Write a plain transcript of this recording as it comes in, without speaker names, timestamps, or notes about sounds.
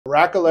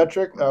Rack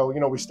Electric,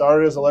 we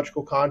started as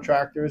electrical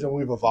contractors and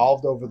we've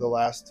evolved over the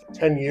last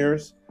 10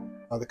 years.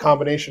 The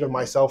combination of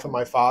myself and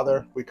my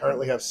father, we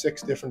currently have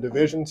 6 different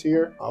divisions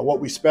here. What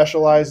we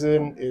specialize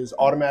in is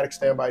automatic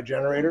standby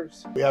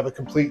generators. We have a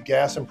complete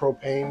gas and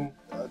propane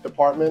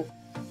department.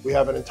 We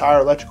have an entire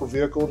electrical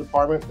vehicle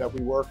department that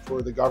we work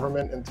for the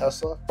government and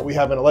Tesla. We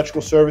have an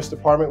electrical service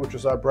department, which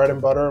is our bread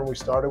and butter, and we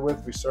started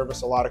with. We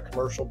service a lot of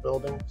commercial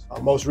buildings.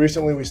 Most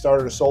recently, we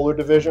started a solar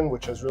division,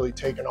 which has really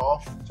taken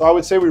off. So I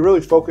would say we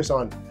really focus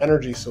on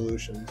energy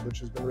solutions, which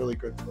has been really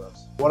good for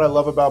us. What I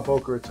love about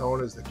Boca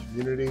Raton is the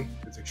community.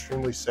 It's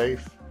extremely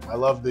safe. I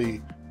love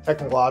the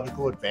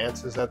technological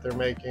advances that they're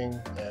making,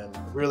 and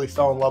really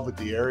fell in love with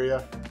the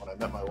area when I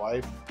met my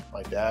wife.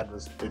 My dad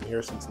has been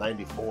here since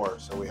 '94,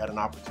 so we had an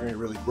opportunity to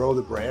really grow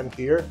the brand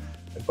here,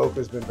 and Boca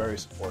has been very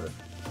supportive.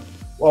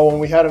 Well, when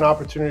we had an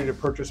opportunity to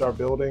purchase our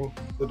building,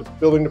 the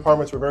building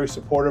departments were very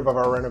supportive of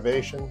our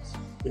renovations.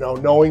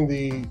 Knowing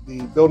the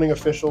building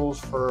officials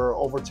for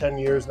over 10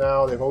 years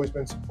now, they've always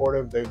been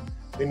supportive.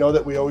 They know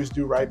that we always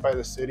do right by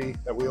the city,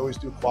 that we always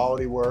do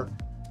quality work.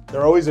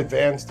 They're always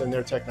advanced in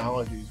their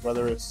technologies,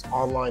 whether it's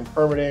online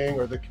permitting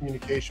or the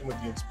communication with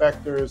the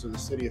inspectors or the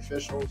city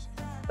officials.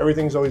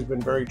 Everything's always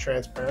been very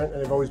transparent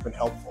and they've always been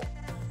helpful.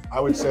 I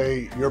would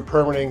say your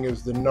permitting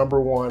is the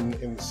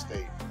 #1 in the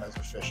state as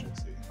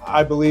efficiency.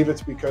 I believe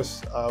it's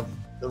because of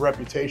the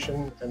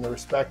reputation and the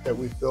respect that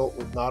we've built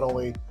with not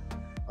only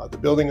the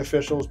building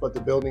officials, but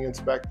the building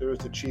inspectors,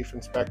 the chief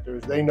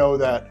inspectors. They know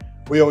that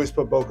we always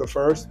put Boca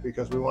first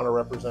because we want to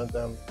represent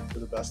them to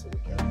the best that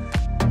we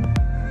can.